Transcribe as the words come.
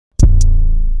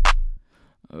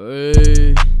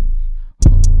Hey,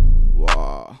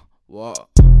 wow,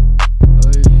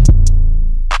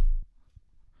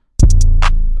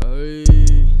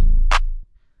 hey,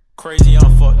 Crazy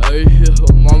on fuck. hey,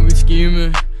 mama be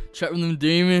scheming, trapping them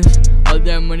demons. All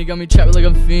that money got me trapped like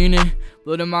I'm fiending.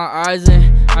 Blood in my eyes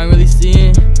and I ain't really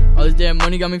seeing. All this damn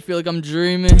money got me feel like I'm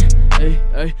dreaming.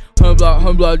 Hey,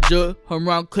 100 block jug, 100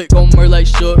 round click, gon' murder like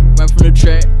shook. Run from the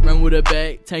track, run with a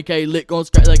bag. 10K lit, gon'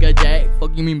 scratch like a jack.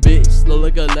 Fuck you mean bitch, slow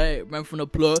like a lag. Run from the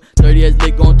plug, 30 ass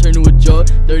lit gon' turn to a jug.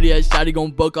 30 ass shotty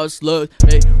gon' buck out slugs.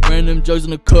 Hey, random jugs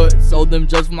in the cut, sold them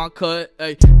jugs for my cut.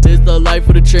 Hey, this the life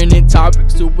of the trending topic.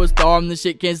 Superstar, I'm the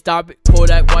shit, can't stop it. Pour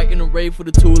that white in the rave for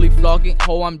the toolie flocking.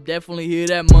 Ho, I'm definitely hear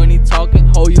that money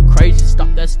talking. Ho, you crazy, stop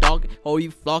that stalking. Ho,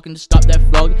 you flocking, stop that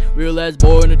flogging. Real ass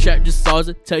boy in the trap just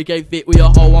saucing. Take a fit with your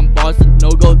hoe, I'm bossing. No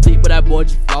gold teeth, but that boy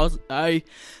just flossing.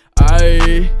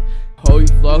 Ayy, ho, you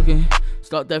flocking,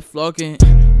 stop that flocking.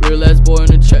 Real ass boy in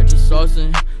the trap just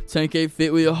saucing. 10K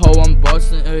fit with your hoe, I'm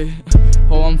bossing. Ayy,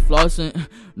 ho, I'm flossing.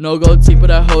 No gold teeth, but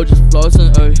that hoe just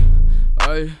flossing.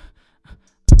 Ayy,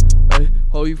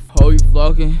 ho, you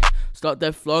flocking, stop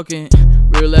that flocking.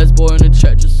 Real ass boy in the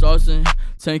trap just saucing.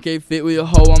 10K fit with your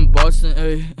hoe, I'm bossing.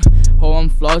 Ayy, ho, I'm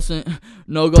flossing.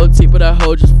 No gold teeth, but that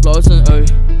hoe just flossing.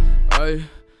 Ayy,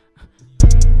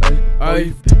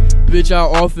 bitch, I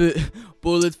off it.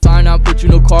 Bullets fine, I put you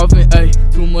in no coffin.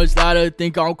 Ayy, too much louder,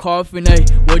 think I'm coughing.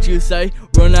 Ayy, what you say?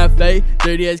 Run that fade.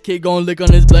 Dirty ass kid gon' lick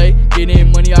on his blade.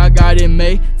 Getting money, I got it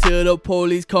made. Till the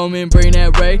police come and bring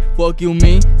that ray. Fuck you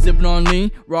mean? Sippin' on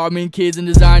lean, robbing kids in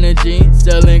designer jeans,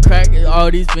 selling crack, all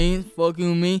these fiends. Fuck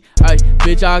you mean? Ayy,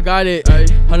 bitch, I got it. Ayy,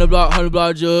 100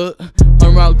 block jug.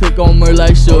 100 round click on murder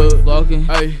like shook. Flocking,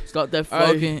 ayy, stop that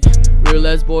flocking. Real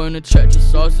ass boy in the trap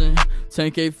just saucing.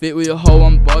 10K fit with your hoe,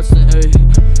 I'm bossing.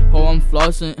 Ayy, ho, I'm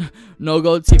flossing. No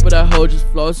gold teeth, but that hoe just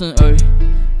flossing.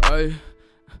 Ayy,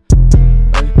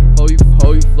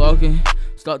 ho, you flocking,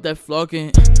 stop that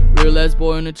flocking. Real ass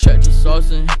boy in the trap just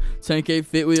saucing. 10K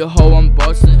fit with your hoe, I'm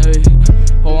bossing. Ayy,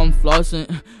 ho, I'm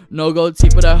flossing. No gold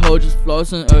teeth, but that hoe just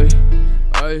flossing.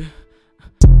 Ayy.